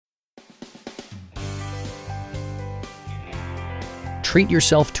treat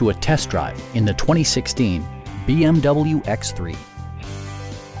yourself to a test drive in the 2016 BMW X3.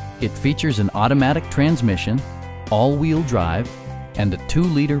 It features an automatic transmission, all-wheel drive, and a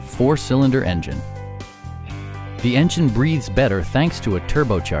 2-liter 4-cylinder engine. The engine breathes better thanks to a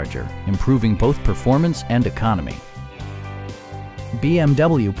turbocharger, improving both performance and economy.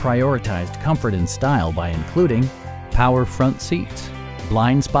 BMW prioritized comfort and style by including power front seats,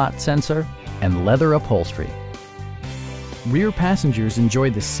 blind spot sensor, and leather upholstery. Rear passengers enjoy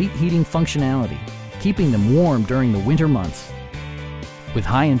the seat heating functionality, keeping them warm during the winter months. With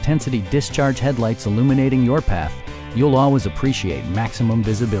high-intensity discharge headlights illuminating your path, you'll always appreciate maximum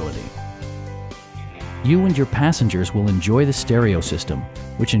visibility. You and your passengers will enjoy the stereo system,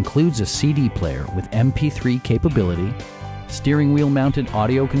 which includes a CD player with MP3 capability, steering wheel mounted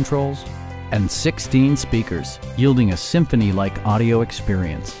audio controls, and 16 speakers, yielding a symphony-like audio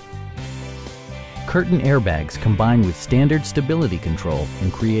experience. Curtain airbags combine with standard stability control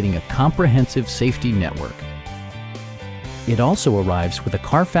in creating a comprehensive safety network. It also arrives with a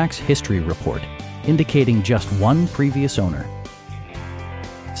Carfax history report, indicating just one previous owner.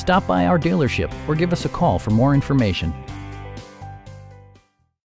 Stop by our dealership or give us a call for more information.